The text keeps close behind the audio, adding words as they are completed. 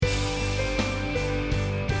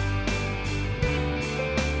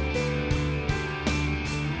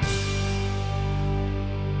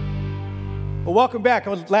Well, welcome back.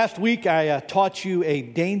 Last week I taught you a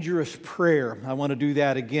dangerous prayer. I want to do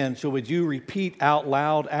that again. So would you repeat out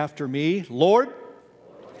loud after me? Lord,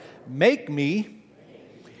 make me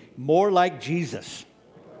more like Jesus.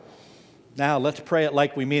 Now let's pray it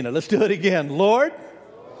like we mean it. Let's do it again. Lord,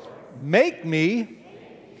 make me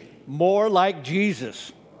more like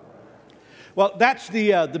Jesus. Well, that's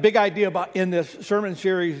the big idea about in this sermon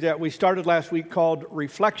series that we started last week called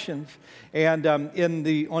Reflections. And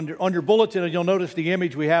on your bulletin, you'll notice the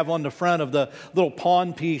image we have on the front of the little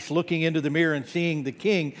pawn piece looking into the mirror and seeing the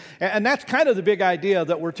king. And that's kind of the big idea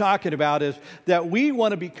that we're talking about, is that we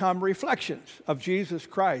want to become reflections of Jesus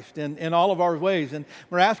Christ in all of our ways. And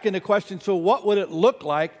we're asking the question, so what would it look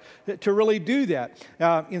like to really do that?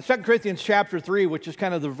 In 2 Corinthians chapter 3, which is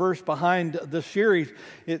kind of the verse behind the series,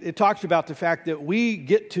 it talks about the fact that we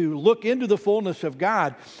get to look into the fullness of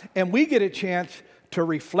God, and we get a chance to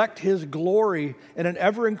reflect His glory in an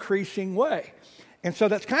ever-increasing way. And so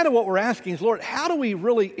that's kind of what we're asking is, Lord, how do we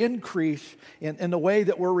really increase in the way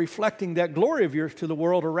that we're reflecting that glory of yours to the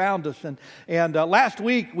world around us? And last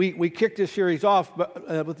week, we kicked this series off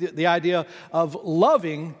with the idea of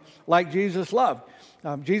loving like Jesus loved.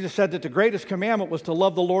 Jesus said that the greatest commandment was to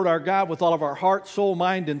love the Lord our God with all of our heart, soul,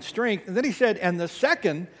 mind, and strength. And then He said, and the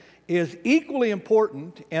second is equally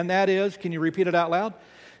important, and that is, can you repeat it out loud?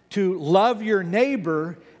 To love your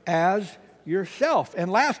neighbor as yourself. And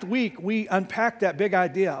last week, we unpacked that big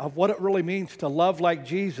idea of what it really means to love like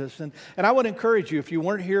Jesus. And I would encourage you, if you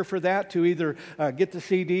weren't here for that, to either get the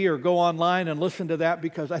CD or go online and listen to that,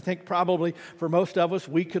 because I think probably for most of us,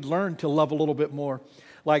 we could learn to love a little bit more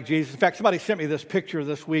like Jesus. In fact, somebody sent me this picture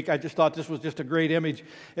this week. I just thought this was just a great image.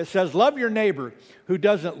 It says, love your neighbor who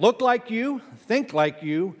doesn't look like you, think like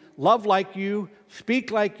you, love like you,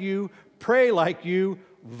 speak like you, pray like you,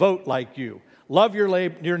 vote like you. Love your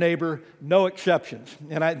neighbor, no exceptions.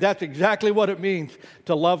 And that's exactly what it means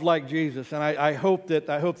to love like Jesus. And I hope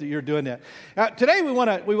that you're doing that. Today we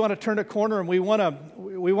want to turn a corner, and we want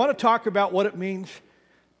to talk about what it means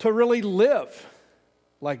to really live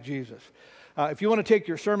like Jesus. If you want to take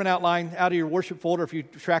your sermon outline out of your worship folder, if you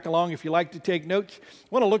track along, if you like to take notes, I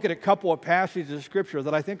want to look at a couple of passages of Scripture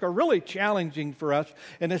that I think are really challenging for us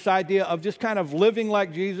in this idea of just kind of living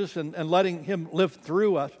like Jesus and letting Him live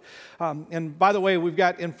through us. And by the way, we've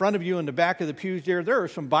got in front of you in the back of the pews there are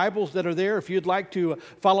some Bibles that are there. If you'd like to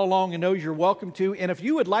follow along in those, you're welcome to. And if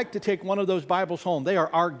you would like to take one of those Bibles home, they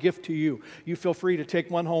are our gift to you. You feel free to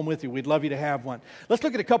take one home with you. We'd love you to have one. Let's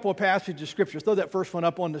look at a couple of passages of Scripture. Throw that first one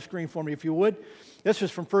up on the screen for me, if you would. This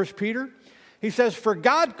is from 1 Peter. He says, for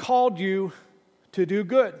God called you to do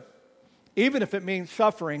good, even if it means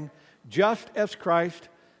suffering, just as Christ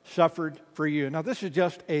suffered for you. Now, this is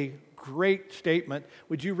just a great statement.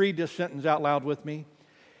 Would you read this sentence out loud with me?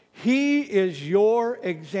 He is your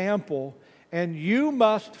example, and you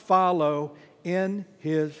must follow in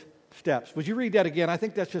His steps. Would you read that again? I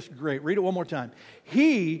think that's just great. Read it one more time.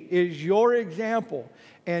 He is your example,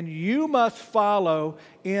 and you must follow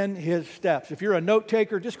in His steps. If you're a note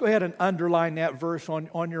taker, just go ahead and underline that verse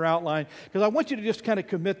on your outline, because I want you to just kind of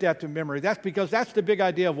commit that to memory. That's because that's the big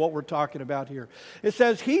idea of what we're talking about here. It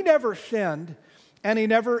says, He never sinned, and He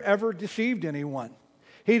never ever deceived anyone.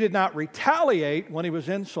 He did not retaliate when He was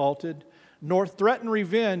insulted, nor threaten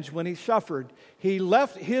revenge when He suffered. He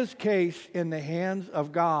left His case in the hands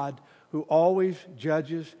of God, who always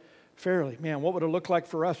judges fairly. Man, what would it look like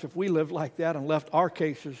for us if we lived like that and left our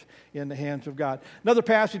cases in the hands of God? Another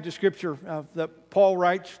passage of Scripture that Paul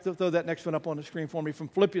writes, throw that next one up on the screen for me, from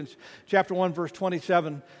Philippians chapter 1, verse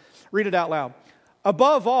 27. Read it out loud.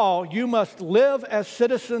 Above all, you must live as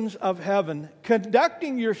citizens of heaven,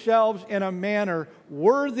 conducting yourselves in a manner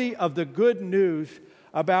worthy of the good news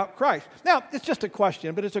about Christ. Now, it's just a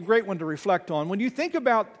question, but it's a great one to reflect on. When you think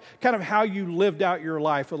about kind of how you lived out your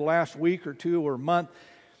life for the last week or two or month,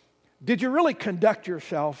 did you really conduct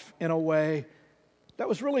yourself in a way that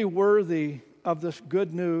was really worthy of this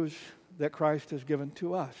good news that Christ has given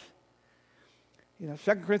to us? 2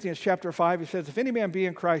 Corinthians chapter 5, it says, if any man be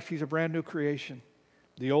in Christ, he's a brand new creation.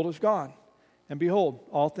 The old is gone, and behold,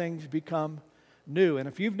 all things become new. And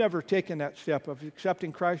if you've never taken that step of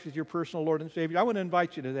accepting Christ as your personal Lord and Savior, I want to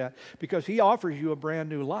invite you to that, because He offers you a brand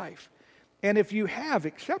new life. And if you have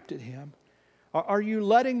accepted Him, are you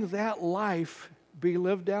letting that life be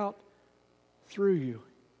lived out through you?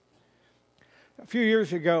 A few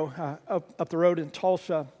years ago, up the road in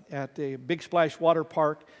Tulsa at the Big Splash Water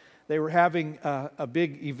Park, they were having a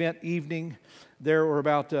big event evening. There were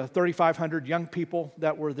about 3,500 young people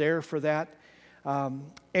that were there for that.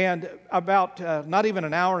 And about not even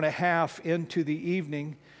an hour and a half into the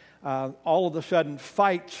evening, all of a sudden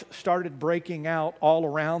fights started breaking out all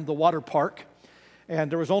around the water park. and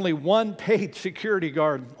there was only one paid security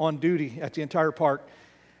guard on duty at the entire park,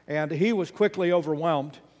 and he was quickly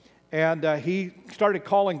overwhelmed. And he started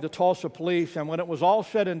calling the Tulsa police, and when it was all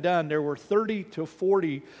said and done, there were 30 to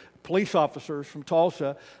 40 police officers from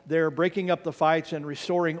Tulsa there breaking up the fights and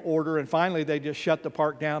restoring order, and finally they just shut the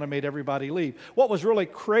park down and made everybody leave. What was really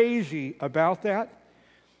crazy about that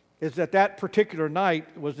is that particular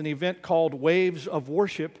night was an event called Waves of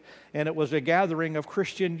Worship, and it was a gathering of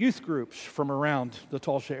Christian youth groups from around the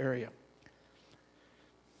Tulsa area.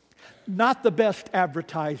 Not the best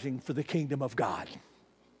advertising for the kingdom of God.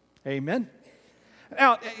 Amen.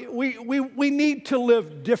 Now, we need to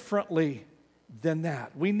live differently than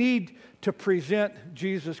that. We need to present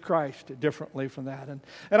Jesus Christ differently from that. And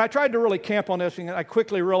I tried to really camp on this, and I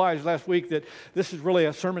quickly realized last week that this is really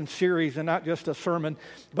a sermon series and not just a sermon.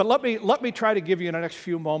 But let me try to give you in the next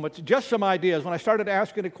few moments just some ideas. When I started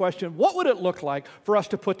asking the question, what would it look like for us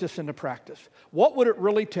to put this into practice? What would it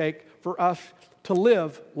really take for us to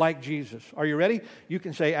live like Jesus? Are you ready? You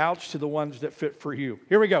can say ouch to the ones that fit for you.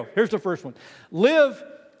 Here we go. Here's the first one. Live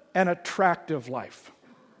an attractive life.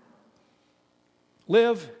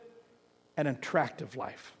 Live an attractive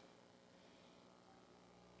life.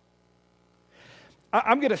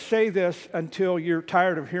 I'm going to say this until you're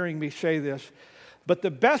tired of hearing me say this, but the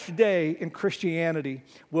best day in Christianity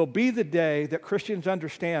will be the day that Christians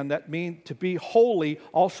understand that to be holy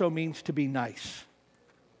also means to be nice.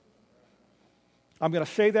 I'm going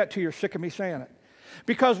to say that till you're sick of me saying it.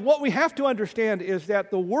 Because what we have to understand is that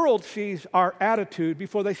the world sees our attitude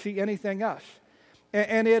before they see anything else.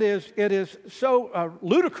 And it is so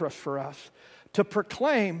ludicrous for us to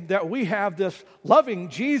proclaim that we have this loving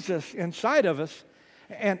Jesus inside of us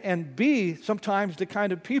and be sometimes the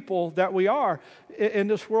kind of people that we are in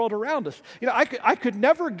this world around us. You know, I could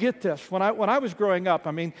never get this when I was growing up.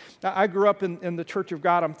 I mean, I grew up in the Church of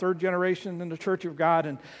God. I'm third generation in the Church of God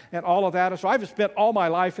and all of that. And so I've spent all my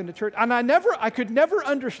life in the church. And I could never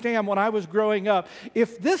understand when I was growing up,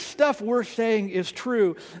 if this stuff we're saying is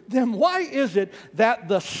true, then why is it that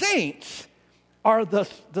the saints are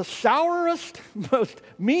the sourest, most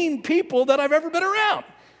mean people that I've ever been around?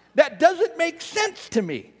 That doesn't make sense to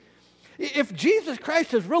me. If Jesus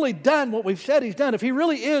Christ has really done what we've said he's done, if he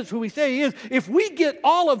really is who we say he is, if we get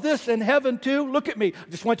all of this in heaven too, look at me, I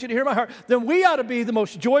just want you to hear my heart, then we ought to be the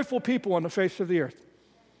most joyful people on the face of the earth.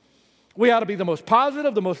 We ought to be the most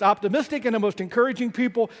positive, the most optimistic, and the most encouraging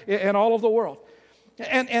people in all of the world.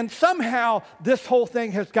 And somehow this whole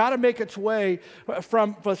thing has got to make its way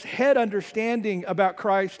from this head understanding about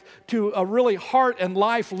Christ to a really heart and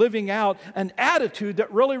life living out an attitude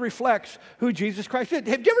that really reflects who Jesus Christ is.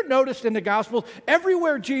 Have you ever noticed in the Gospels,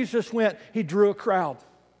 everywhere Jesus went, he drew a crowd.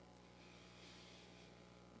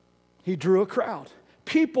 He drew a crowd.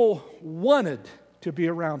 People wanted to be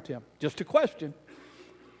around him. Just a question,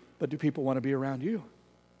 but do people want to be around you?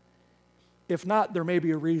 If not, there may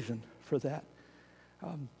be a reason for that.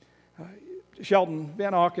 Sheldon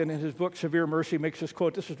Van Auken, in his book Severe Mercy, makes this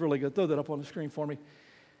quote. This is really good. Throw that up on the screen for me.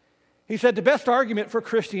 He said, the best argument for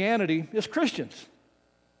Christianity is Christians.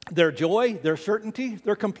 Their joy, their certainty,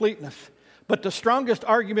 their completeness. But the strongest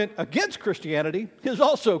argument against Christianity is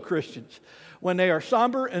also Christians. When they are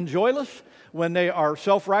somber and joyless, when they are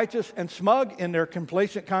self-righteous and smug in their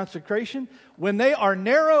complacent consecration, when they are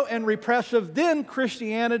narrow and repressive, then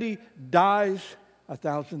Christianity dies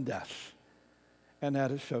 1,000 deaths. And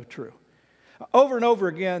that is so true. Over and over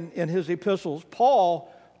again in his epistles,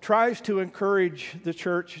 Paul tries to encourage the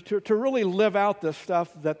church to really live out this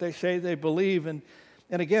stuff that they say they believe. And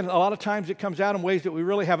again, a lot of times it comes out in ways that we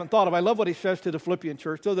really haven't thought of. I love what he says to the Philippian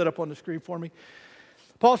church. Throw that up on the screen for me.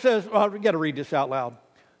 Paul says, we've got to read this out loud.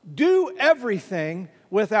 Do everything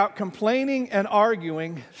without complaining and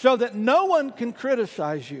arguing so that no one can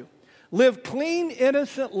criticize you. Live clean,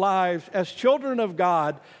 innocent lives as children of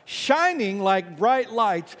God, shining like bright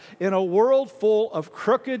lights in a world full of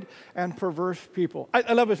crooked and perverse people.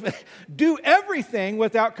 I love this. Do everything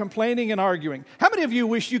without complaining and arguing. How many of you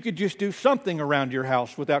wish you could just do something around your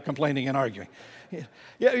house without complaining and arguing?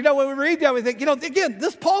 Yeah, you know, when we read that, we think, you know, again,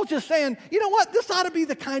 this Paul's just saying, you know what? This ought to be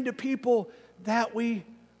the kind of people that we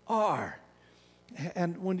are.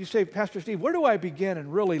 And when you say, Pastor Steve, where do I begin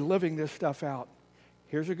in really living this stuff out?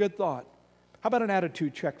 Here's a good thought. How about an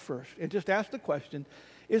attitude check first? And just ask the question,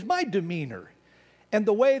 is my demeanor and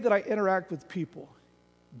the way that I interact with people,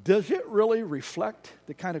 does it really reflect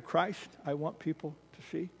the kind of Christ I want people to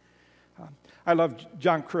see? I love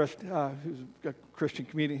John Christ, who's a Christian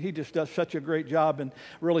community. He just does such a great job in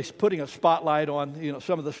really putting a spotlight on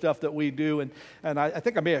some of the stuff that we do. And I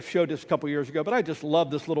think I may have showed this a couple years ago, but I just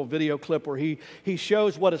love this little video clip where he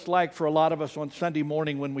shows what it's like for a lot of us on Sunday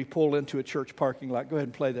morning when we pull into a church parking lot. Go ahead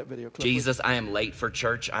and play that video clip. Jesus, I am late for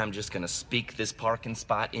church. I'm just going to speak this parking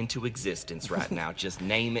spot into existence right now. Just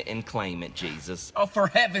name it and claim it, Jesus. Oh, for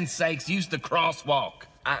heaven's sakes, use the crosswalk.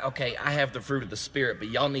 I have the fruit of the Spirit, but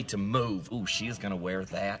y'all need to move. Ooh, she is going to wear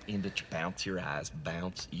that into bounce your eyes.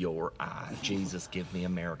 Bounce your eyes. Jesus, give me a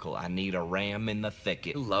miracle. I need a ram in the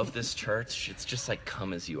thicket. Love this church. It's just like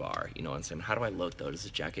come as you are. You know what I'm saying? How do I look, though? Does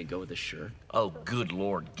the jacket go with the shirt? Oh, good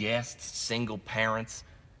Lord. Guests, single parents,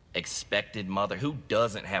 expected mother. Who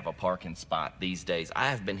doesn't have a parking spot these days? I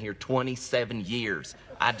have been here 27 years.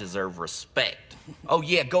 I deserve respect. Oh,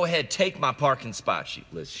 yeah, go ahead. Take my parking spot.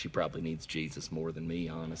 She probably needs Jesus more than me,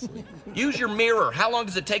 honestly. Use your mirror. How long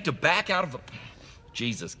does it take to back out of a...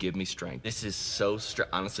 Jesus, give me strength. This is so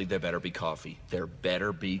honestly, there better be coffee. There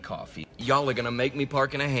better be coffee. Y'all are gonna make me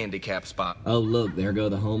park in a handicap spot. Oh, look, there go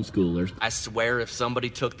the homeschoolers. I swear if somebody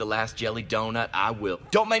took the last jelly donut, I will.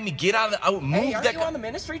 Don't make me get out of the... Oh, move hey, are you on the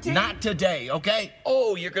ministry team? Not today, okay?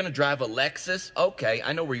 Oh, you're gonna drive a Lexus? Okay,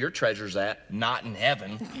 I know where your treasure's at. Not in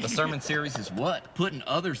heaven. The sermon series is what? Putting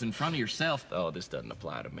others in front of yourself. Oh, this doesn't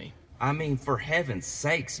apply to me. I mean, for heaven's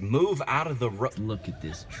sakes, move out of the road. Look at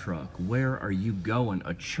this truck. Where are you going?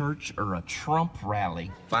 A church or a Trump rally?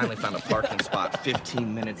 Finally found a parking spot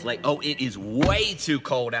 15 minutes late. Oh, it is way too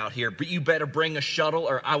cold out here, but you better bring a shuttle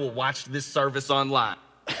or I will watch this service online.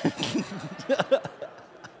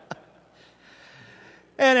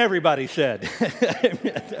 And everybody said.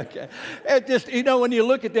 Okay. It just, when you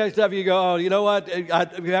look at that stuff, you go, oh, you know what? You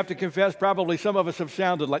have to confess, probably some of us have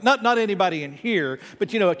sounded like, not anybody in here,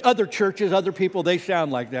 but, other churches, other people, they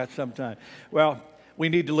sound like that sometimes. Well, we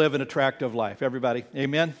need to live an attractive life. Everybody,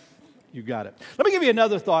 amen? You got it. Let me give you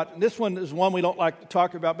another thought. This one is one we don't like to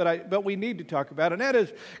talk about, but we need to talk about, and that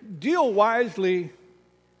is deal wisely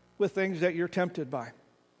with things that you're tempted by.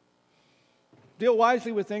 Deal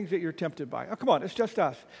wisely with things that you're tempted by. Oh, come on, it's just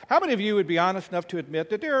us. How many of you would be honest enough to admit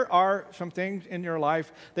that there are some things in your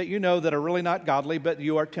life that you know that are really not godly, but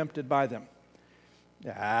you are tempted by them?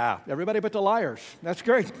 Everybody but the liars. That's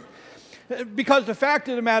great. Because the fact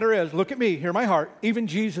of the matter is, look at me, hear my heart, even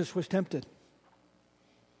Jesus was tempted.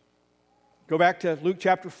 Go back to Luke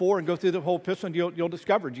chapter 4 and go through the whole epistle and you'll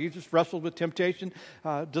discover Jesus wrestled with temptation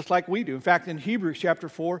just like we do. In fact, in Hebrews chapter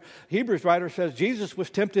 4, Hebrews writer says Jesus was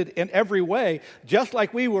tempted in every way just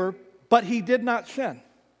like we were, but he did not sin.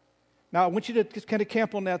 Now, I want you to just kind of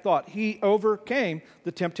camp on that thought. He overcame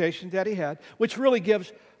the temptations that he had, which really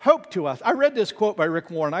gives hope to us. I read this quote by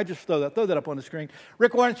Rick Warren. I just throw that up on the screen.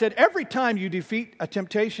 Rick Warren said, every time you defeat a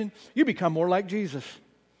temptation, you become more like Jesus.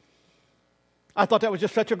 I thought that was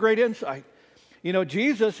just such a great insight.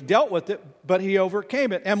 Jesus dealt with it, but he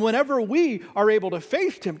overcame it. And whenever we are able to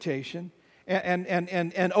face temptation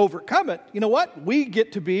and overcome it, you know what? We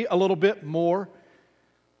get to be a little bit more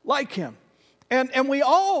like him. And we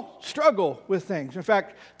all struggle with things. In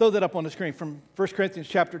fact, throw that up on the screen from 1 Corinthians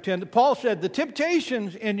chapter 10. Paul said, the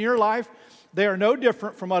temptations in your life, they are no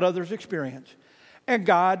different from what others experience. And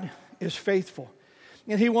God is faithful.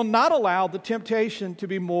 And he will not allow the temptation to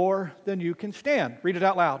be more than you can stand. Read it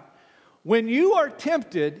out loud. When you are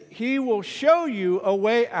tempted, he will show you a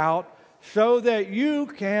way out so that you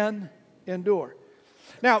can endure.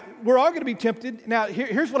 Now, we're all going to be tempted. Now,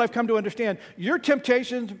 here's what I've come to understand. Your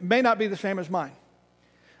temptations may not be the same as mine.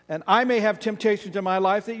 And I may have temptations in my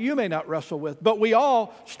life that you may not wrestle with. But we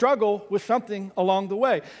all struggle with something along the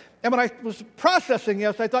way. And when I was processing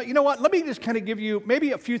this, I thought, you know what? Let me just kind of give you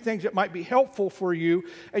maybe a few things that might be helpful for you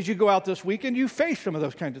as you go out this week and you face some of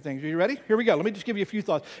those kinds of things. Are you ready? Here we go. Let me just give you a few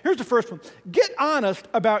thoughts. Here's the first one. Get honest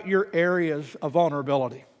about your areas of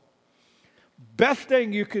vulnerability. Best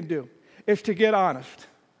thing you can do is to get honest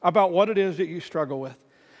about what it is that you struggle with.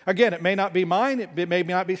 Again, it may not be mine, it may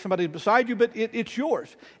not be somebody beside you, but it's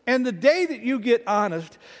yours. And the day that you get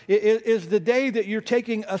honest is the day that you're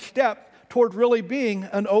taking a step toward really being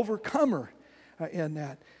an overcomer in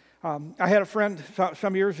that. I had a friend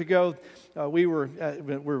some years ago. We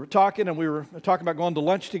were talking, and we were talking about going to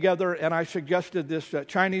lunch together, and I suggested this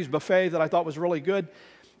Chinese buffet that I thought was really good.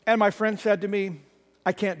 And my friend said to me,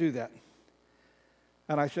 I can't do that.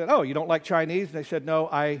 And I said, oh, you don't like Chinese? And they said, no,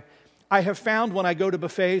 I have found when I go to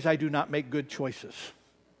buffets, I do not make good choices.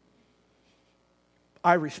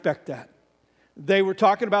 I respect that. They were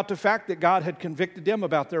talking about the fact that God had convicted them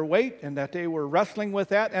about their weight and that they were wrestling with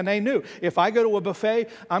that. And they knew, if I go to a buffet,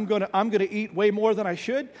 I'm going to eat way more than I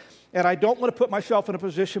should. And I don't want to put myself in a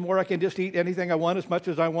position where I can just eat anything I want, as much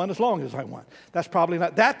as I want, as long as I want. That's probably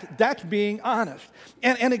not, that's being honest.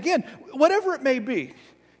 And again, whatever it may be,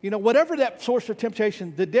 whatever that source of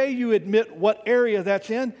temptation, the day you admit what area that's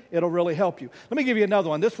in, it'll really help you. Let me give you another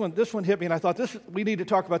one. This one hit me, and I thought we need to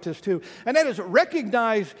talk about this too. And that is,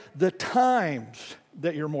 recognize the times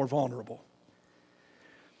that you're more vulnerable.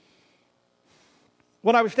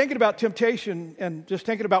 When I was thinking about temptation and just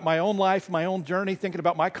thinking about my own life, my own journey, thinking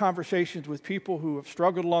about my conversations with people who have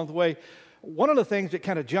struggled along the way, one of the things that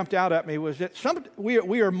kind of jumped out at me was that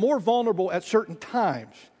we are more vulnerable at certain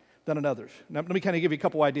times than in others. Now, let me kind of give you a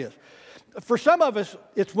couple ideas. For some of us,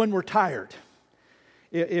 it's when we're tired.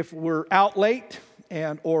 If we're out late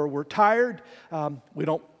or we're tired, we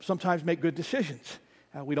don't sometimes make good decisions.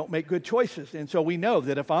 We don't make good choices. And so we know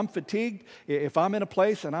that if I'm fatigued, if I'm in a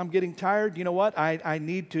place and I'm getting tired, you know what? I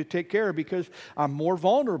need to take care of, because I'm more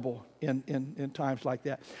vulnerable in times like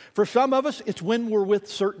that. For some of us, it's when we're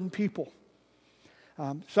with certain people.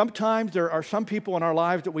 Sometimes there are some people in our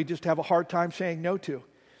lives that we just have a hard time saying no to.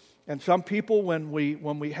 And some people, when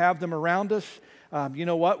we have them around us, you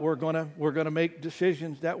know what? We're gonna make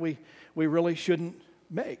decisions that we really shouldn't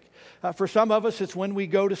make. For some of us, it's when we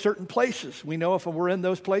go to certain places. We know if we're in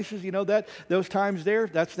those places, that those times there,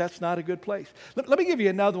 that's not a good place. Let me give you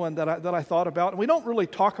another one that I thought about. And we don't really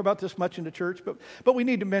talk about this much in the church, but we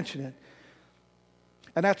need to mention it.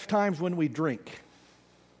 And that's times when we drink.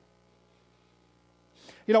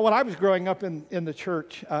 When I was growing up in the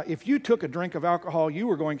church, if you took a drink of alcohol, you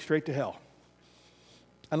were going straight to hell,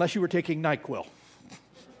 unless you were taking NyQuil.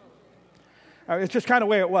 It's just kind of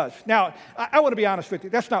the way it was. Now, I want to be honest with you.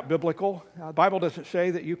 That's not biblical. The Bible doesn't say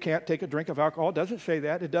that you can't take a drink of alcohol. It doesn't say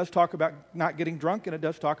that. It does talk about not getting drunk, and it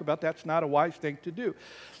does talk about that's not a wise thing to do.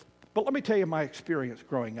 But let me tell you my experience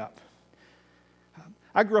growing up.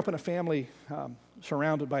 I grew up in a family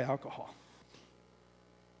surrounded by alcohol.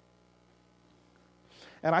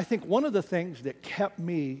 And I think one of the things that kept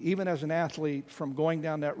me, even as an athlete, from going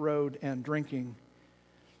down that road and drinking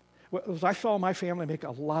was I saw my family make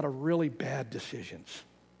a lot of really bad decisions.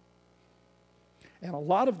 And a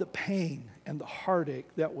lot of the pain and the heartache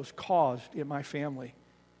that was caused in my family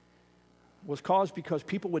was caused because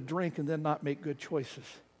people would drink and then not make good choices.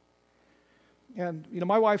 And,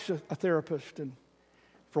 my wife's a therapist, and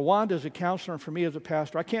for Wanda as a counselor and for me as a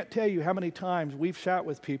pastor, I can't tell you how many times we've sat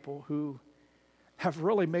with people who have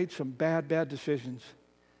really made some bad decisions,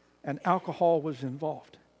 and alcohol was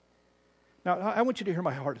involved. Now, I want you to hear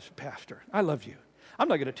my heart as a pastor. I love you. I'm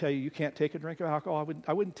not going to tell you you can't take a drink of alcohol.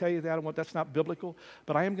 I wouldn't tell you that. That's not biblical.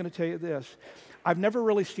 But I am going to tell you this. I've never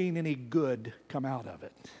really seen any good come out of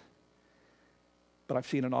it. But I've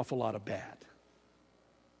seen an awful lot of bad.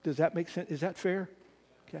 Does that make sense? Is that fair?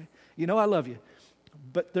 Okay. I love you.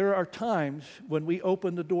 But there are times when we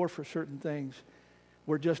open the door for certain things,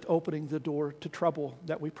 we're just opening the door to trouble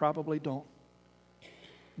that we probably don't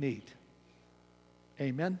need.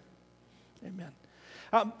 Amen? Amen.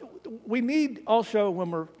 We need also, when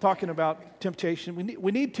we're talking about temptation,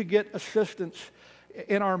 we need to get assistance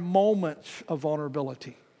in our moments of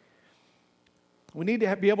vulnerability. We need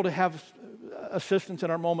to be able to have assistance in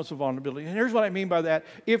our moments of vulnerability. And here's what I mean by that.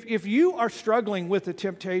 If you are struggling with a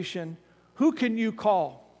temptation, who can you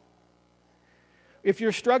call? If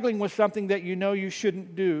you're struggling with something that you know you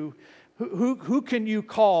shouldn't do, who can you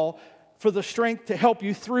call for the strength to help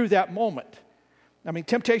you through that moment?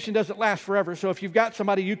 Temptation doesn't last forever, so if you've got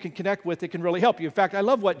somebody you can connect with, it can really help you. In fact, I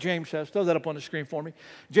love what James says. Throw that up on the screen for me.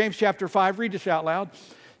 James chapter 5, read this out loud.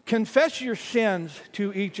 Confess your sins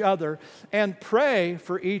to each other and pray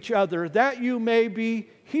for each other that you may be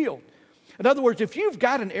healed. In other words, if you've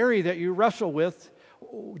got an area that you wrestle with,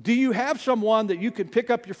 do you have someone that you can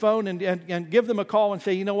pick up your phone and give them a call and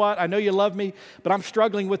say, you know what, I know you love me, but I'm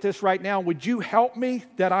struggling with this right now. Would you help me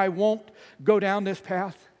that I won't go down this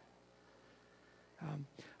path?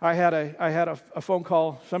 I had a phone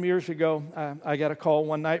call some years ago. I got a call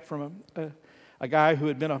one night from a guy who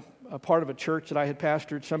had been a part of a church that I had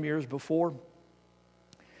pastored some years before.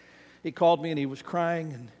 He called me and he was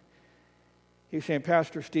crying, and he was saying,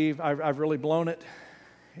 Pastor Steve, I've really blown it.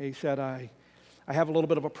 He said, I have a little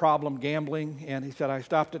bit of a problem gambling, and he said, I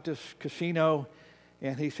stopped at this casino,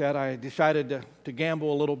 and he said, I decided to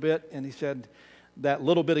gamble a little bit, and he said, that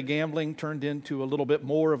little bit of gambling turned into a little bit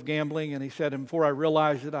more of gambling, and he said, and before I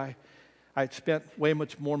realized it, I'd spent way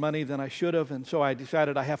much more money than I should have, and so I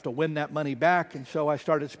decided I have to win that money back, and so I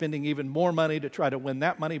started spending even more money to try to win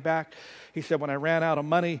that money back. He said when I ran out of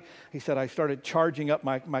money, he said I started charging up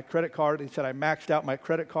my credit card. He said I maxed out my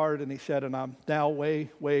credit card, and he said, and I'm now way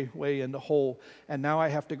in the hole, and now I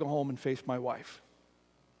have to go home and face my wife.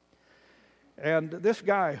 And this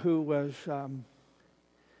guy who was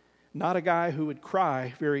not a guy who would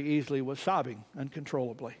cry very easily was sobbing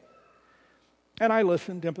uncontrollably. And I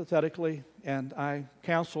listened empathetically, and I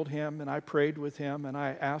counseled him, and I prayed with him, and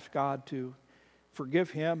I asked God to forgive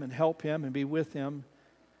him and help him and be with him.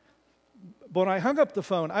 But when I hung up the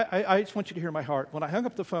phone, I just want you to hear my heart. When I hung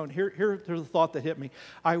up the phone, here's the thought that hit me.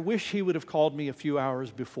 I wish he would have called me a few hours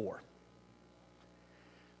before.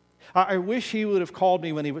 I wish he would have called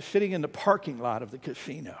me when he was sitting in the parking lot of the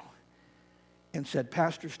casino and said,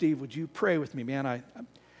 Pastor Steve, would you pray with me, man?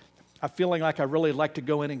 I'm feeling like I really like to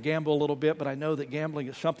go in and gamble a little bit, but I know that gambling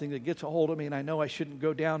is something that gets a hold of me, and I know I shouldn't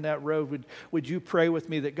go down that road. Would you pray with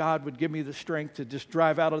me that God would give me the strength to just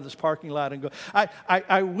drive out of this parking lot and go?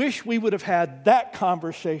 I wish we would have had that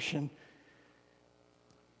conversation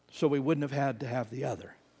so we wouldn't have had to have the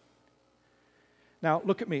other. Now,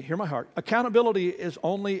 look at me. Hear my heart. Accountability is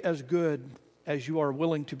only as good as you are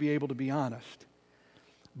willing to be able to be honest.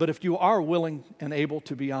 But if you are willing and able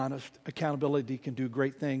to be honest, accountability can do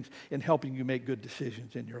great things in helping you make good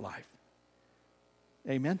decisions in your life.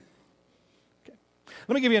 Amen? Okay.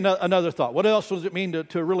 Let me give you another thought. What else does it mean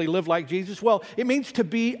to really live like Jesus? Well, it means to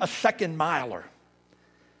be a second miler.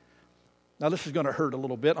 Now, this is going to hurt a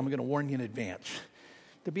little bit. I'm going to warn you in advance.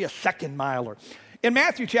 To be a second miler. In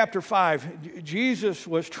Matthew chapter 5, Jesus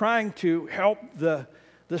was trying to help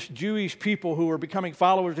this Jewish people who were becoming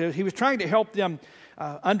followers. He was trying to help them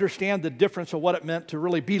understand the difference of what it meant to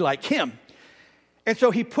really be like him. And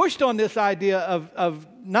so he pushed on this idea of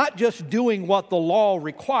not just doing what the law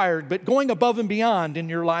required, but going above and beyond in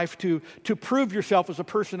your life to prove yourself as a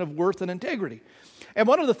person of worth and integrity. And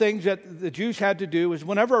one of the things that the Jews had to do is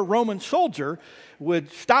whenever a Roman soldier would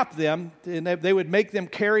stop them, and they would make them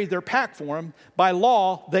carry their pack for them, by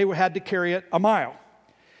law, they had to carry it a mile.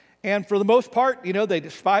 And for the most part, they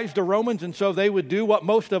despised the Romans, and so they would do what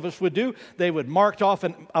most of us would do. They would march off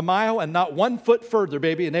a mile and not 1 foot further,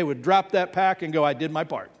 baby, and they would drop that pack and go, I did my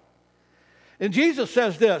part. And Jesus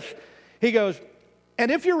says this. He goes, and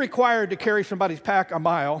if you're required to carry somebody's pack a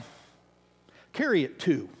mile, carry it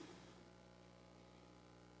 2.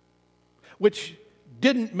 Which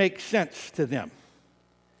didn't make sense to them.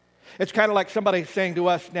 It's kind of like somebody saying to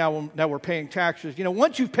us now we're paying taxes.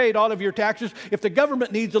 Once you've paid all of your taxes, if the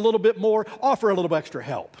government needs a little bit more, offer a little extra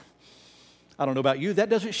help. I don't know about you, that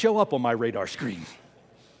doesn't show up on my radar screen.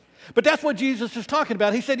 But that's what Jesus is talking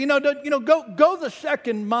about. He said, go the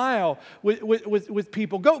second mile with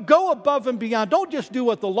people. Go above and beyond. Don't just do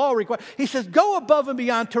what the law requires. He says, go above and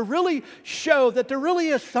beyond to really show that there really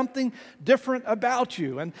is something different about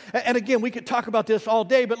you. And again, we could talk about this all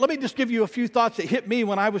day, but let me just give you a few thoughts that hit me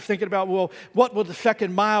when I was thinking about, well, what will the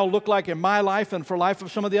second mile look like in my life and for life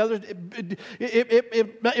of some of the others?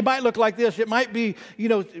 It might look like this. It might be,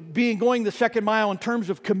 going the second mile in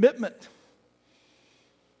terms of commitment.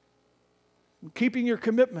 Keeping your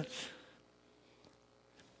commitments.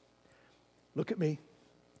 Look at me.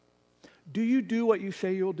 Do you do what you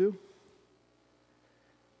say you'll do?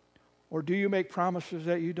 Or do you make promises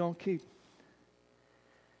that you don't keep?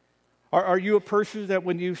 Are you a person that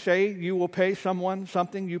when you say you will pay someone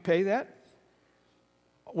something, you pay that?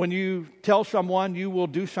 When you tell someone you will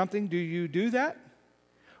do something, do you do that?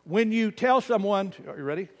 When you tell someone, are you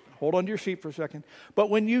ready? Hold on to your seat for a second.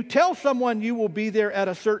 But when you tell someone you will be there at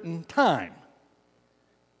a certain time,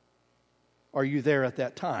 are you there at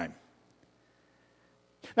that time?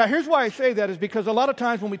 Now, here's why I say that is because a lot of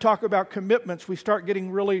times when we talk about commitments, we start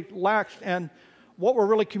getting really lax, and what we're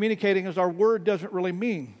really communicating is our word doesn't really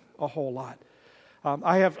mean a whole lot.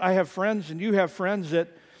 I have friends, and you have friends that,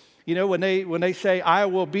 when they say, I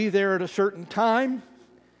will be there at a certain time,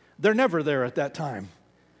 they're never there at that time.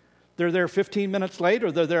 They're there 15 minutes late,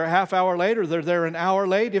 or they're there a half hour late, or they're there an hour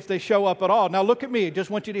late if they show up at all. Now, look at me. I just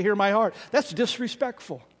want you to hear my heart. That's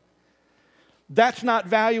disrespectful. That's not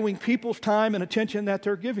valuing people's time and attention that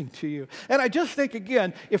they're giving to you. And I just think,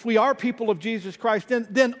 again, if we are people of Jesus Christ,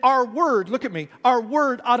 then our word, look at me, our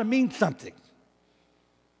word ought to mean something.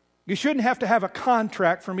 You shouldn't have to have a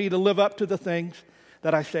contract for me to live up to the things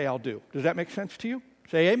that I say I'll do. Does that make sense to you?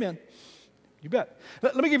 Say amen. You bet.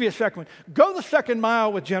 Let me give you a second one. Go the second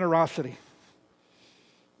mile with generosity.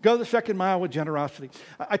 Go the second mile with generosity.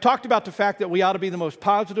 I talked about the fact that we ought to be the most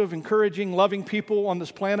positive, encouraging, loving people on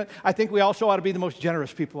this planet. I think we also ought to be the most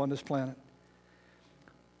generous people on this planet.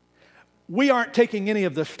 we aren't taking any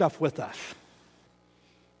of this stuff with us.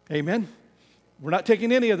 Amen? We're not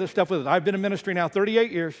taking any of this stuff with us. I've been in ministry now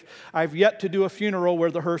 38 years. I've yet to do a funeral where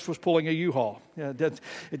the hearse was pulling a U-Haul. It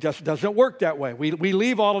just doesn't work that way. We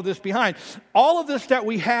leave all of this behind. All of this that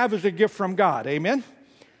we have is a gift from God. Amen?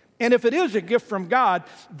 And if it is a gift from God,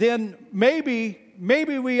 then maybe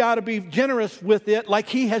we ought to be generous with it like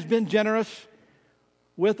He has been generous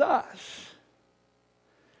with us.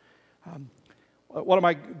 One of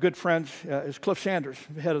my good friends is Cliff Sanders,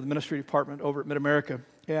 the head of the ministry department over at Mid-America.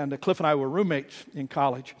 And Cliff and I were roommates in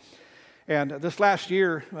college. And this last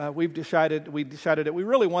year, we decided that we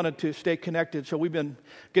really wanted to stay connected. So we've been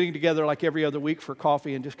getting together like every other week for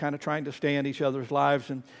coffee and just kind of trying to stay in each other's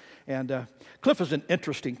lives. And Cliff is an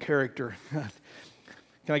interesting character.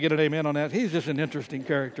 Can I get an amen on that? He's just an interesting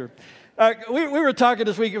character. We were talking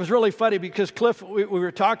this week. It was really funny because Cliff, he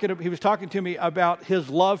was talking to me about his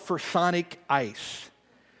love for Sonic Ice,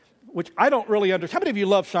 which I don't really understand. How many of you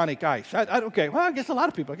love Sonic Ice? Okay, well, I guess a lot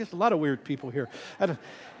of people. I guess a lot of weird people here.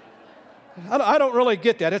 I don't really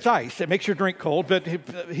get that. It's ice. It makes your drink cold. But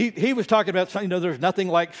he was talking about, there's nothing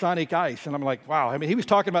like Sonic Ice. And I'm like, wow. I mean, he was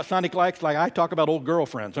talking about Sonic Ice like I talk about old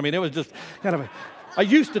girlfriends. I mean, it was just kind of I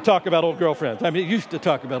used to talk about old girlfriends.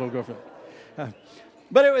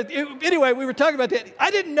 But anyway, we were talking about that.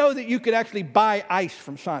 I didn't know that you could actually buy ice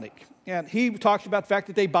from Sonic. And he talks about the fact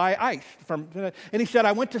that they buy ice from, and he said,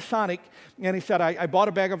 I went to Sonic, and he said, I bought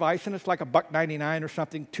a bag of ice, and it's like $1.99 or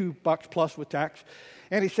something, $2 plus with tax.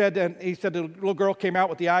 And he said the little girl came out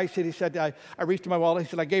with the ice, and he said, I reached in my wallet, he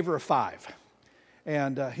said, I gave her a 5.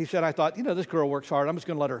 And he said, I thought, this girl works hard, I'm just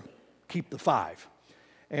going to let her keep the 5.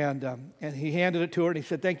 And he handed it to her, and he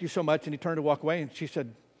said, thank you so much, and he turned to walk away, and she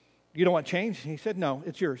said, you don't want change? And he said, no,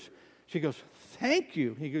 it's yours. She goes, thank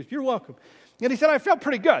you. He goes, you're welcome. And he said, I felt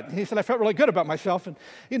pretty good. He said, I felt really good about myself. And,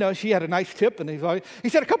 she had a nice tip. And he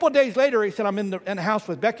said, a couple of days later, he said, I'm in the house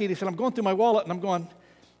with Becky. And he said, I'm going through my wallet. And I'm going,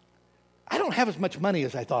 I don't have as much money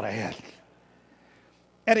as I thought I had.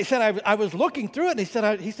 And he said, I was looking through it. And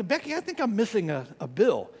he said, Becky, I think I'm missing a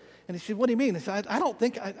bill. And he said, what do you mean? He said, I don't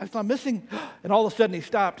think, I'm missing. And all of a sudden he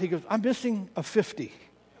stopped. He goes, I'm missing a 50.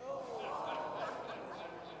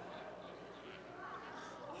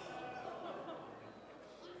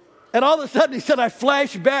 And all of a sudden, he said, I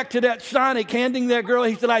flashed back to that Sonic handing that girl.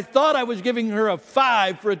 He said, I thought I was giving her a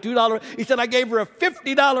 5 for a $2. He said, I gave her a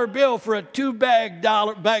 $50 bill for a $2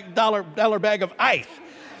 bag of ice.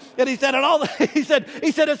 And he said,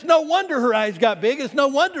 he said, it's no wonder her eyes got big. It's no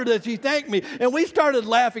wonder that she thanked me. And we started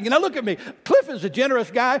laughing. And now look at me. Cliff is a generous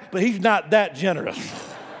guy, but he's not that generous.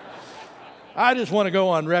 I just want to go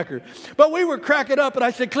on record. But we were cracking up, and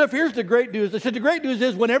I said, Cliff, here's the great news. I said, the great news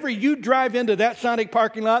is whenever you drive into that Sonic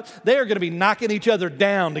parking lot, they are going to be knocking each other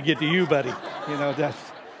down to get to you, buddy.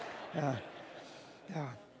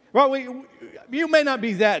 Well, you may not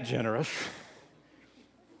be that generous,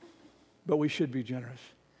 but we should be generous.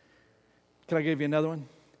 Can I give you another one?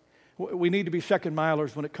 We need to be second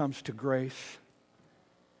milers when it comes to grace.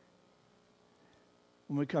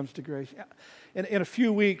 When it comes to grace. In a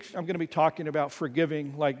few weeks, I'm going to be talking about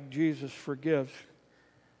forgiving like Jesus forgives.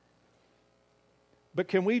 But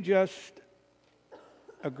can we just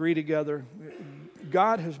agree together?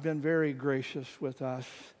 God has been very gracious with us,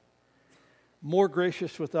 more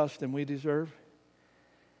gracious with us than we deserve.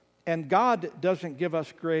 And God doesn't give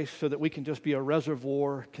us grace so that we can just be a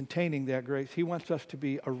reservoir containing that grace. He wants us to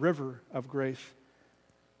be a river of grace,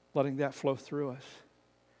 letting that flow through us.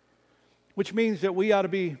 Which means that we ought to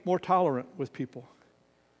be more tolerant with people,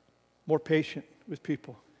 more patient with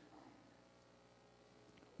people,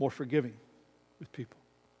 more forgiving with people.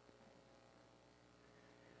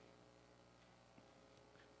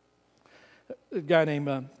 A guy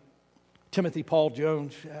named Timothy Paul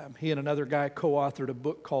Jones, he and another guy co-authored a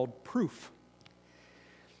book called Proof.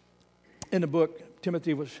 In the book,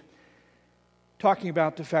 Timothy was talking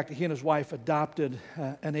about the fact that he and his wife adopted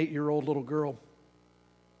an 8-year-old little girl.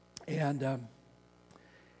 And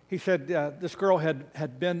he said this girl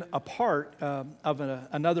had been a part of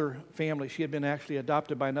another family. She had been actually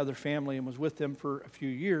adopted by another family and was with them for a few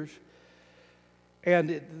years.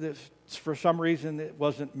 And for some reason, it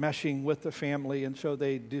wasn't meshing with the family, and so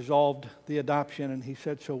they dissolved the adoption. And he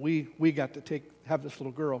said, so we got to have this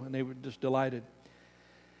little girl, and they were just delighted.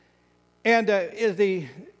 And as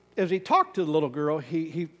he talked to the little girl,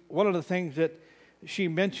 he one of the things that she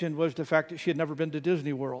mentioned was the fact that she had never been to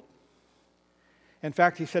Disney World. In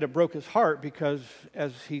fact, he said it broke his heart because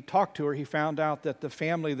as he talked to her, he found out that the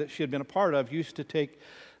family that she had been a part of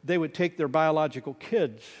they would take their biological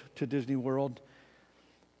kids to Disney World,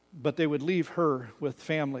 but they would leave her with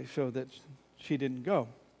family so that she didn't go.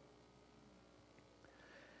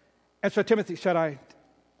 And so Timothy said,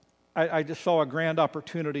 I just saw a grand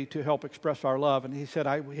opportunity to help express our love. And he said,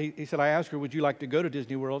 I asked her, would you like to go to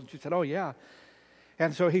Disney World? And she said, oh, yeah.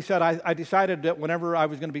 And so he said, I decided that whenever I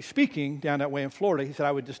was going to be speaking down that way in Florida, he said,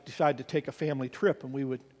 I would just decide to take a family trip, and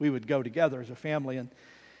we would go together as a family. And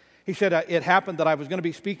he said, it happened that I was going to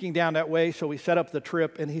be speaking down that way, so we set up the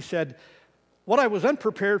trip. And he said, what I was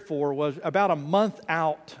unprepared for was about a month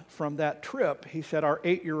out from that trip, he said, our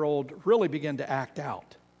 8-year-old really began to act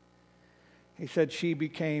out. He said she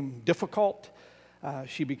became difficult.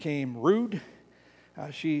 She became rude.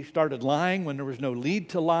 She started lying when there was no need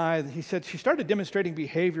to lie. He said she started demonstrating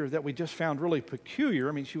behavior that we just found really peculiar.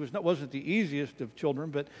 I mean, she wasn't the easiest of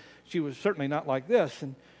children, but she was certainly not like this.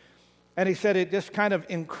 And he said it just kind of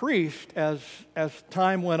increased as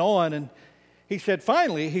time went on. And he said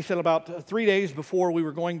finally, he said about 3 days before we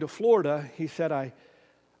were going to Florida, he said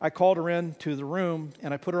I called her into the room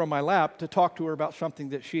and I put her on my lap to talk to her about something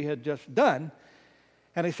that she had just done.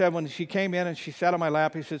 And he said when she came in and she sat on my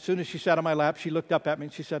lap, he said as soon as she sat on my lap, she looked up at me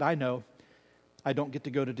and she said, I know, I don't get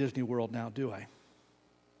to go to Disney World now, do I?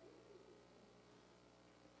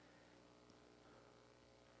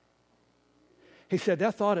 He said,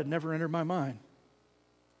 that thought had never entered my mind.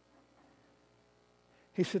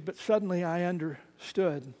 He said, but suddenly I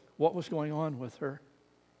understood what was going on with her.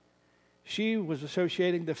 She was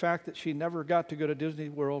associating the fact that she never got to go to Disney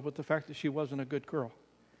World with the fact that she wasn't a good girl.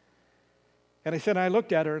 And I said, I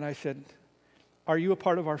looked at her and I said, are you a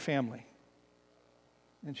part of our family?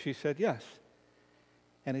 And she said, yes.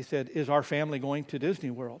 And he said, is our family going to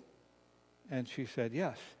Disney World? And she said,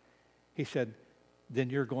 yes. He said,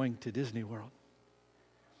 then you're going to Disney World.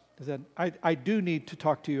 I said, I do need to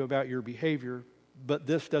talk to you about your behavior, but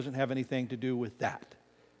this doesn't have anything to do with that.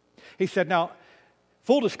 He said, now,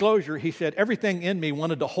 full disclosure, he said, everything in me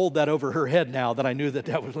wanted to hold that over her head now that I knew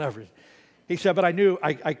that was leverage. He said, but I knew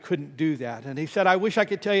I couldn't do that. And he said, I wish I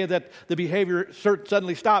could tell you that the behavior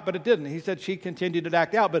suddenly stopped, but it didn't. He said she continued to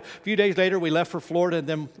act out. But a few days later, we left for Florida, and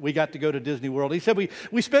then we got to go to Disney World. He said,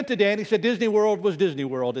 we spent the day, and he said, Disney World was Disney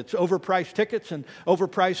World. It's overpriced tickets and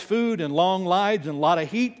overpriced food and long lines and a lot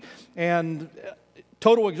of heat and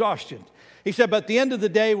total exhaustion. He said, but at the end of the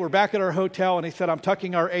day, we're back at our hotel, and he said, I'm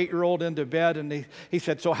tucking our 8-year-old into bed, and he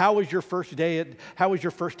said, so how was your first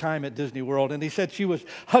time at Disney World? And he said she was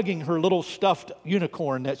hugging her little stuffed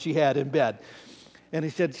unicorn that she had in bed. And he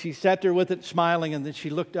said she sat there with it smiling, and then she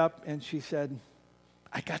looked up, and she said,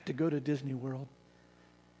 I got to go to Disney World.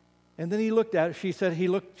 And then he looked at her. She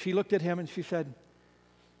looked at him, and she said,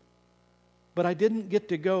 but I didn't get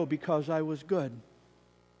to go because I was good.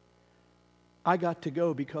 I got to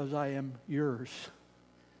go because I am yours.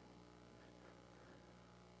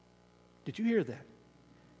 Did you hear that?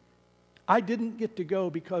 I didn't get to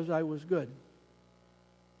go because I was good.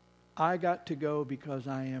 I got to go because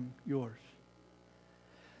I am yours.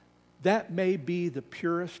 That may be the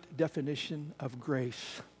purest definition of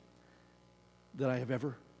grace that I have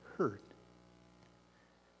ever heard.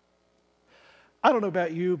 I don't know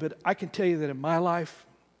about you, but I can tell you that in my life,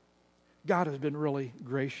 God has been really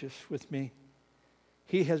gracious with me.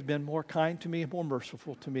 He has been more kind to me and more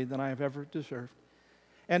merciful to me than I have ever deserved.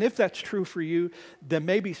 And if that's true for you, then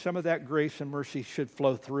maybe some of that grace and mercy should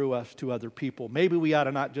flow through us to other people. Maybe we ought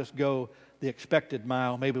to not just go the expected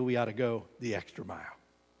mile. Maybe we ought to go the extra mile.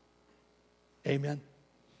 Amen?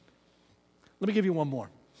 Let me give you one more.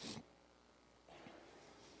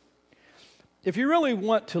 If you really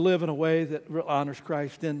want to live in a way that honors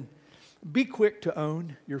Christ, then be quick to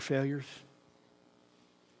own your failures.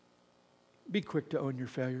 Be quick to own your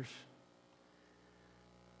failures.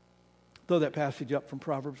 Throw that passage up from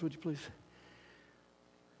Proverbs, would you please?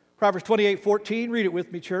 Proverbs 28:14. Read it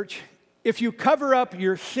with me, church. If you cover up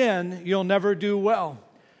your sin, you'll never do well.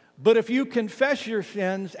 But if you confess your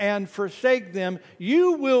sins and forsake them,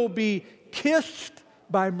 you will be kissed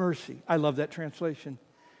by mercy. I love that translation.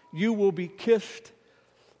 You will be kissed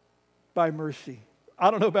by mercy.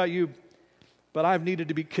 I don't know about you, but I've needed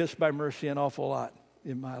to be kissed by mercy an awful lot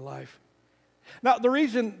in my life. Now, the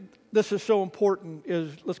reason this is so important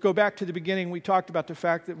is, let's go back to the beginning. We talked about the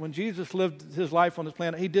fact that when Jesus lived his life on this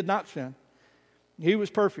planet, he did not sin. He was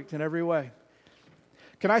perfect in every way.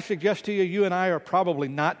 Can I suggest to you, you and I are probably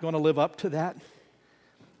not going to live up to that.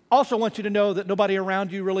 Also want you to know that nobody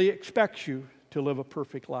around you really expects you to live a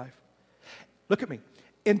perfect life. Look at me.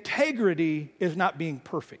 Integrity is not being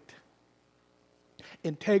perfect.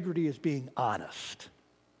 Integrity is being honest.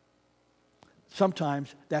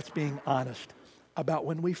 Sometimes that's being honest about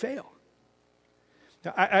when we fail.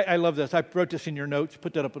 Now, I love this. I wrote this in your notes.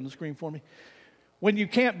 Put that up on the screen for me. When you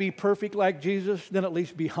can't be perfect like Jesus, then at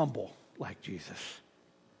least be humble like Jesus.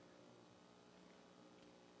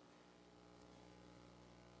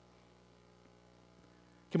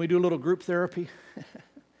 Can we do a little group therapy?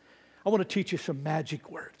 I want to teach you some magic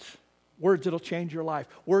words. Words that'll change your life.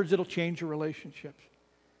 Words that'll change your relationships.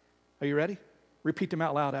 Are you ready? Repeat them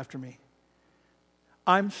out loud after me.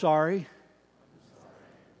 I'm sorry.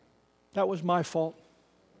 That was my fault.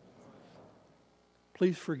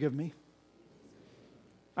 Please forgive me.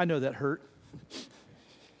 I know that hurt.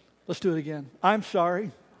 Let's do it again. I'm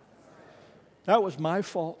sorry. That was my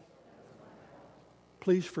fault.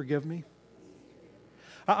 Please forgive me.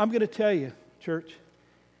 I'm going to tell you, church,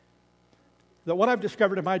 that what I've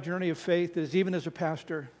discovered in my journey of faith is even as a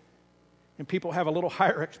pastor, and people have a little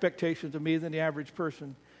higher expectations of me than the average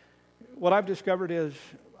person, what I've discovered is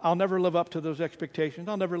I'll never live up to those expectations.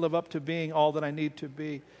 I'll never live up to being all that I need to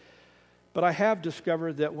be. But I have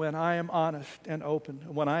discovered that when I am honest and open,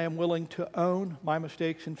 when I am willing to own my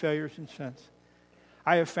mistakes and failures and sins,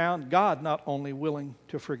 I have found God not only willing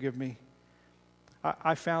to forgive me,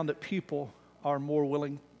 I found that people are more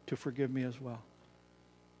willing to forgive me as well.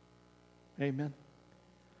 Amen.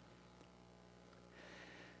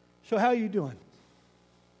 So how are you doing?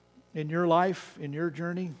 In your life, in your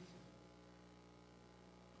journey?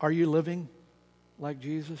 Are you living like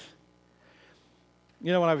Jesus?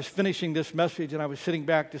 You know, when I was finishing this message and I was sitting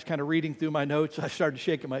back just kind of reading through my notes, I started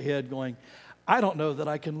shaking my head going, I don't know that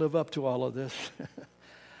I can live up to all of this.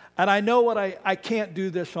 And I know what I can't do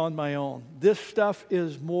this on my own. This stuff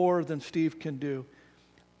is more than Steve can do.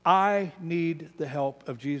 I need the help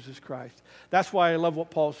of Jesus Christ. That's why I love what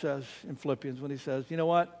Paul says in Philippians when he says, you know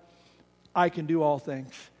what? I can do all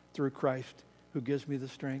things through Christ who gives me the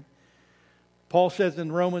strength. Paul says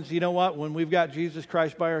in Romans, you know what? When we've got Jesus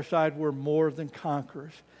Christ by our side, we're more than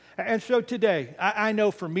conquerors. And so today, I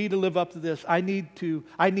know for me to live up to this, I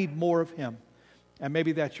need more of Him. And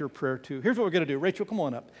maybe that's your prayer too. Here's what we're going to do. Rachel, come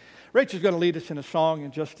on up. Rachel's going to lead us in a song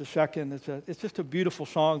in just a second. It's just a beautiful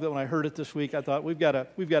song that when I heard it this week, I thought we've got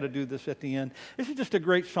to do this at the end. This is just a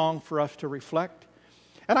great song for us to reflect.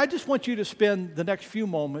 And I just want you to spend the next few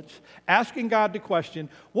moments asking God the question,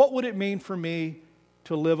 what would it mean for me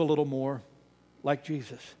to live a little more like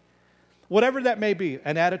Jesus? Whatever that may be,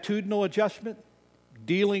 an attitudinal adjustment,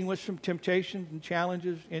 dealing with some temptations and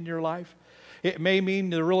challenges in your life. It may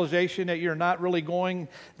mean the realization that you're not really going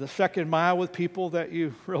the second mile with people that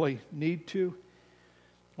you really need to.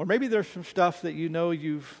 Or maybe there's some stuff that you know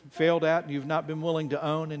you've failed at and you've not been willing to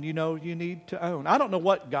own and you know you need to own. I don't know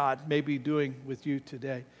what God may be doing with you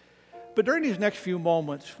today. But during these next few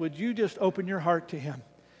moments, would you just open your heart to Him?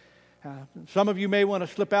 Some of you may want to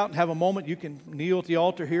slip out and have a moment. You can kneel at the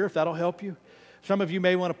altar here if that'll help you. Some of you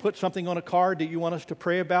may want to put something on a card that you want us to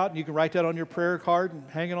pray about, and you can write that on your prayer card and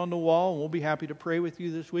hang it on the wall, and we'll be happy to pray with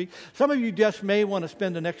you this week. Some of you just may want to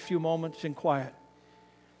spend the next few moments in quiet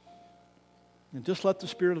and just let the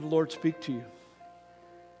Spirit of the Lord speak to you.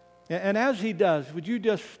 And as He does, would you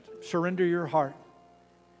just surrender your heart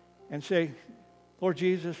and say, Lord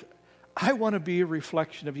Jesus, I want to be a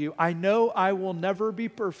reflection of You. I know I will never be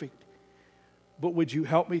perfect, but would You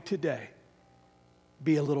help me today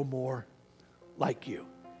be a little more like You?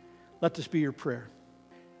 Let this be your prayer.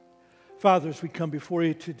 Father, as we come before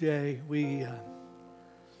You today, we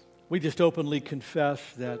just openly confess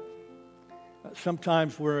that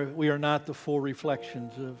sometimes we are not the full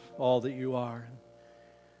reflections of all that You are.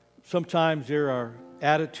 Sometimes there are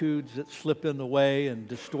attitudes that slip in the way and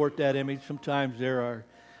distort that image. Sometimes there are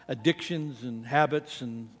addictions and habits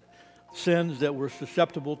and sins that we're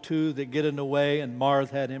susceptible to that get in the way and mar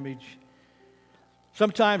that image.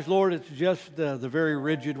 Sometimes, Lord, it's just the very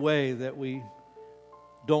rigid way that we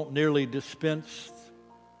don't nearly dispense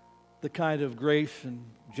the kind of grace and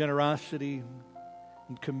generosity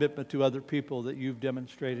and commitment to other people that You've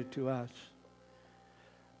demonstrated to us.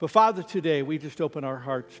 But Father, today we just open our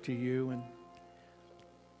hearts to You, and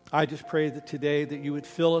I just pray that today that You would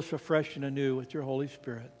fill us afresh and anew with Your Holy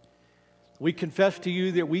Spirit. We confess to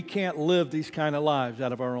You that we can't live these kind of lives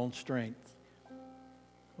out of our own strength.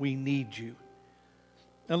 We need You.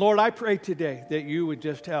 And Lord, I pray today that You would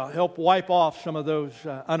just help wipe off some of those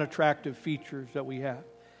unattractive features that we have.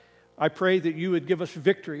 I pray that You would give us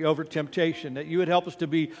victory over temptation, that You would help us to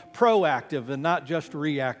be proactive and not just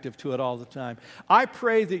reactive to it all the time. I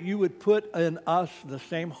pray that You would put in us the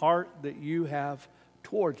same heart that You have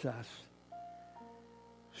towards us,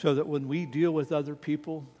 so that when we deal with other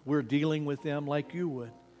people, we're dealing with them like You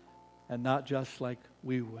would and not just like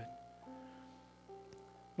we would.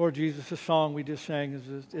 Lord Jesus, the song we just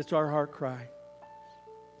sang, it's our heart cry.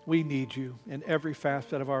 We need You in every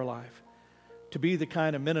facet of our life to be the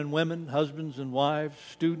kind of men and women, husbands and wives,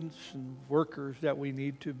 students and workers that we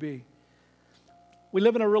need to be. We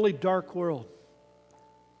live in a really dark world,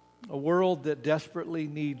 a world that desperately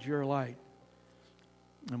needs Your light.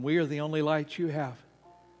 And we are the only light you have.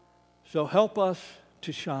 So help us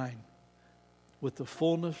to shine with the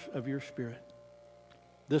fullness of your Spirit.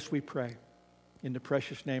 This we pray in the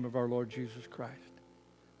precious name of our Lord Jesus Christ.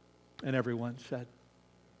 And everyone said,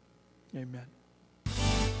 amen.